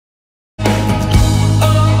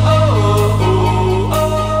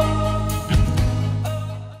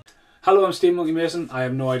Hello, I'm Steve Monkey Mason. I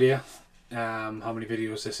have no idea how many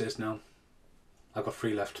videos this is now. I've got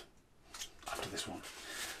 3 left after this one.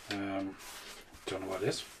 Don't know what it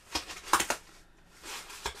is.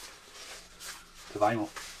 It's a vinyl.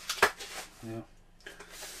 Yeah,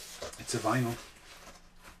 it's a vinyl.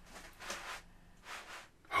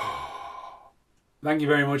 Thank you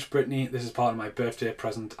very much, Brittany. This is part of my birthday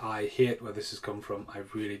present. I hate where this has come from. I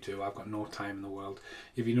really do. I've got no time in the world.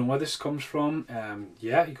 If you know where this comes from,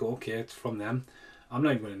 yeah, you go, okay, it's from them. I'm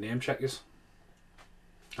not even going to name check this.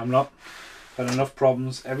 I'm not. I've had enough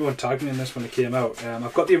problems. Everyone tagged me in this when it came out.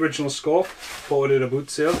 I've got the original score, bought it at a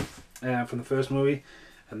boot sale from the first movie,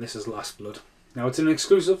 and this is Last Blood. Now, it's an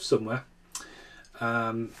exclusive somewhere.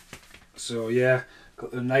 So, yeah,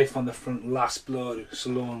 got the knife on the front, Last Blood,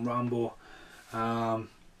 Stallone, Rambo.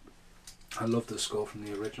 I love the score from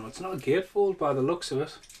the original. It's not a gatefold by the looks of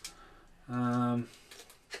it. Let's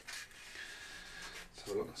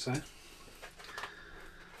have a look inside.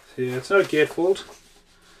 So yeah, it's not a gatefold.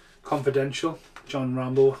 Confidential, John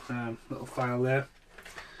Rambo, little file there.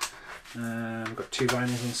 We've got 2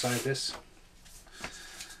 vinyls inside this.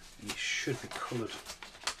 These should be coloured.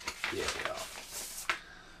 Yeah, they are.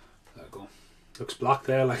 There we go. Looks black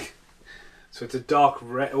there, like. So it's a dark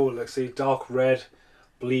red, oh let's see, dark red,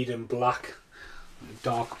 bleeding black,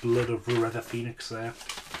 dark blood of Red the Phoenix there.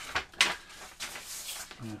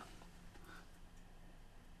 Yeah.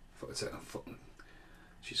 It's a fucking,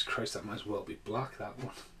 Jesus Christ, that might as well be black, that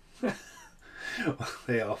one.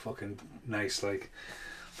 They are fucking nice, like,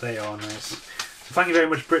 they are nice. So thank you very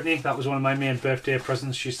much, Brittany. That was one of my main birthday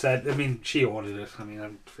presents. She said, I mean, she ordered it. I mean, I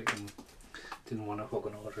freaking didn't want to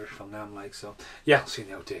fucking order it from them, like, so. Yeah, I'll see you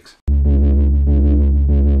in the outtakes.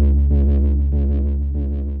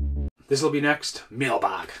 This will be next,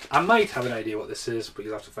 mailbag. I might have an idea what this is, but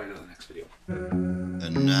you'll have to find out in the next video.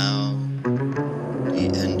 And now,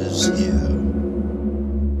 the end is here.